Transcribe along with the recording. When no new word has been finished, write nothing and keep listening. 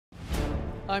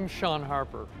I'm Sean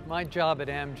Harper. My job at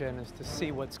Amgen is to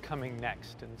see what's coming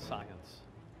next in science.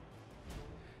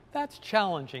 That's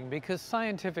challenging because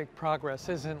scientific progress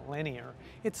isn't linear.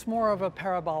 It's more of a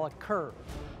parabolic curve.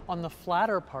 On the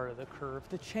flatter part of the curve,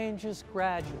 the change is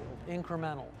gradual,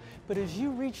 incremental. But as you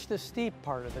reach the steep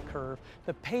part of the curve,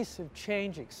 the pace of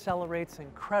change accelerates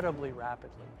incredibly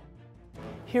rapidly.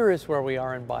 Here is where we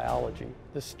are in biology,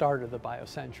 the start of the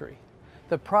biocentury.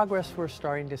 The progress we're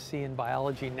starting to see in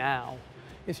biology now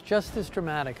is just as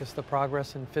dramatic as the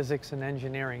progress in physics and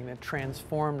engineering that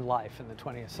transformed life in the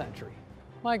 20th century.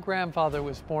 My grandfather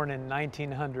was born in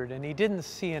 1900 and he didn't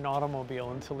see an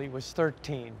automobile until he was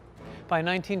 13. By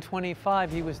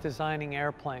 1925, he was designing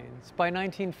airplanes. By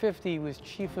 1950, he was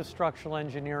chief of structural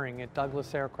engineering at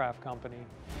Douglas Aircraft Company.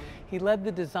 He led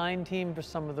the design team for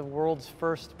some of the world's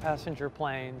first passenger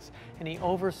planes, and he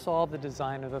oversaw the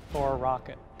design of the Thor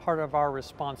rocket, part of our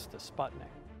response to Sputnik.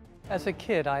 As a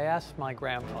kid, I asked my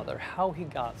grandfather how he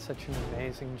got such an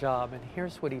amazing job, and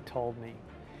here's what he told me.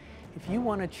 If you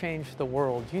want to change the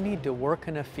world, you need to work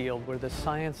in a field where the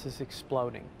science is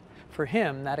exploding. For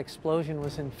him, that explosion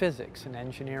was in physics and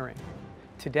engineering.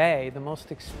 Today, the most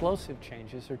explosive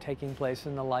changes are taking place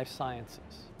in the life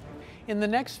sciences. In the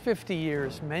next 50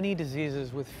 years, many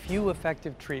diseases with few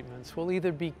effective treatments will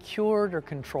either be cured or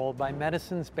controlled by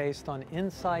medicines based on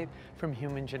insight from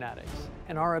human genetics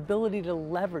and our ability to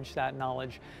leverage that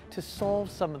knowledge to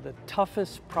solve some of the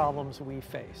toughest problems we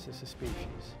face as a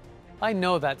species. I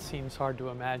know that seems hard to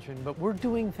imagine, but we're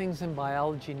doing things in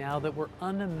biology now that were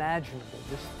unimaginable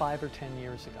just 5 or 10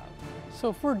 years ago. So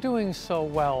if we're doing so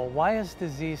well, why is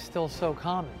disease still so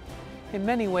common? In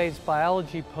many ways,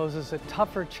 biology poses a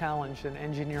tougher challenge than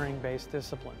engineering-based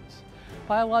disciplines.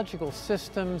 Biological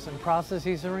systems and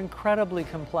processes are incredibly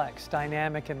complex,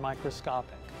 dynamic, and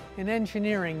microscopic. In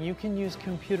engineering, you can use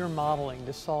computer modeling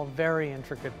to solve very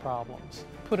intricate problems.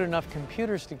 Put enough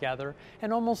computers together,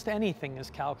 and almost anything is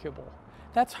calculable.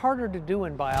 That's harder to do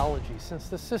in biology since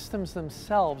the systems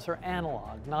themselves are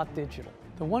analog, not digital.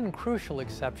 The one crucial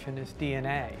exception is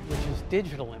DNA, which is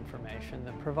digital information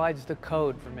that provides the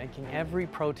code for making every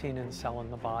protein and cell in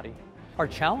the body. Our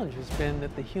challenge has been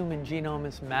that the human genome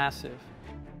is massive.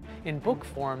 In book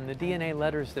form, the DNA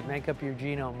letters that make up your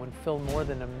genome would fill more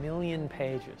than 1 million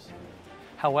pages.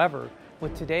 However,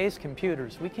 with today's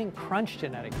computers, we can crunch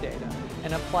genetic data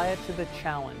and apply it to the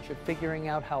challenge of figuring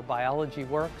out how biology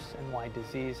works and why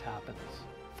disease happens.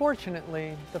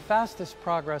 Fortunately, the fastest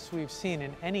progress we've seen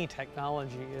in any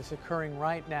technology is occurring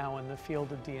right now in the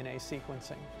field of DNA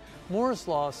sequencing. Moore's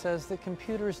law says that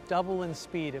computers double in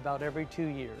speed about every 2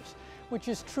 years, which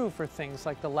is true for things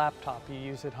like the laptop you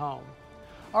use at home.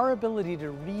 Our ability to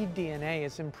read DNA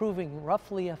is improving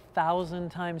roughly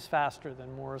 1,000 times faster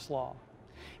than Moore's law.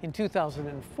 In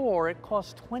 2004, it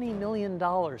cost $20 million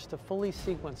to fully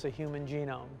sequence a human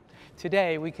genome.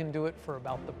 Today, we can do it for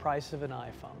about the price of an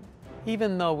iPhone.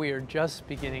 Even though we are just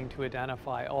beginning to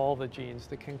identify all the genes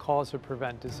that can cause or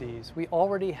prevent disease, we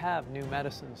already have new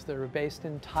medicines that are based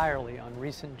entirely on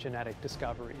recent genetic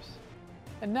discoveries.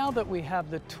 And now that we have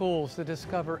the tools to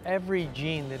discover every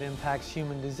gene that impacts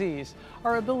human disease,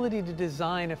 our ability to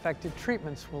design effective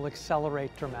treatments will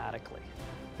accelerate dramatically.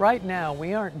 Right now,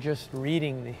 we aren't just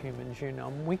reading the human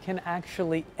genome, we can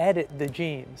actually edit the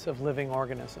genes of living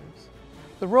organisms.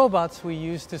 The robots we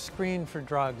use to screen for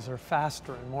drugs are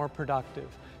faster and more productive.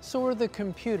 So are the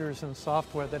computers and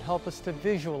software that help us to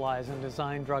visualize and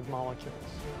design drug molecules.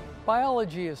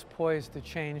 Biology is poised to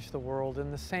change the world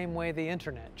in the same way the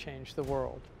internet changed the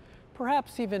world.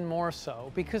 Perhaps even more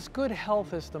so, because good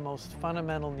health is the most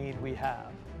fundamental need we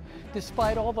have.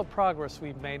 Despite all the progress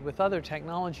we've made with other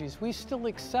technologies, we still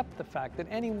accept the fact that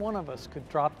any one of us could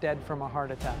drop dead from a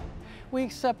heart attack. We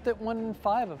accept that 1 in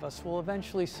 5 of us will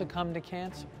eventually succumb to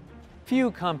cancer. Few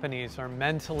companies are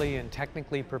mentally and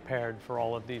technically prepared for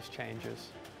all of these changes.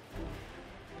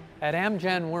 At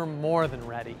Amgen, we're more than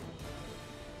ready.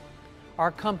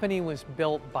 Our company was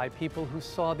built by people who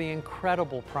saw the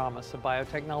incredible promise of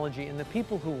biotechnology, and the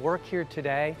people who work here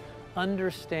today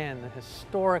understand the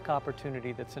historic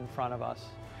opportunity that's in front of us.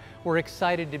 We're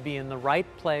excited to be in the right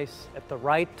place at the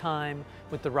right time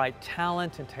with the right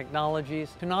talent and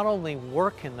technologies to not only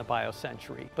work in the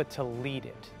biocentury, but to lead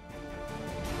it.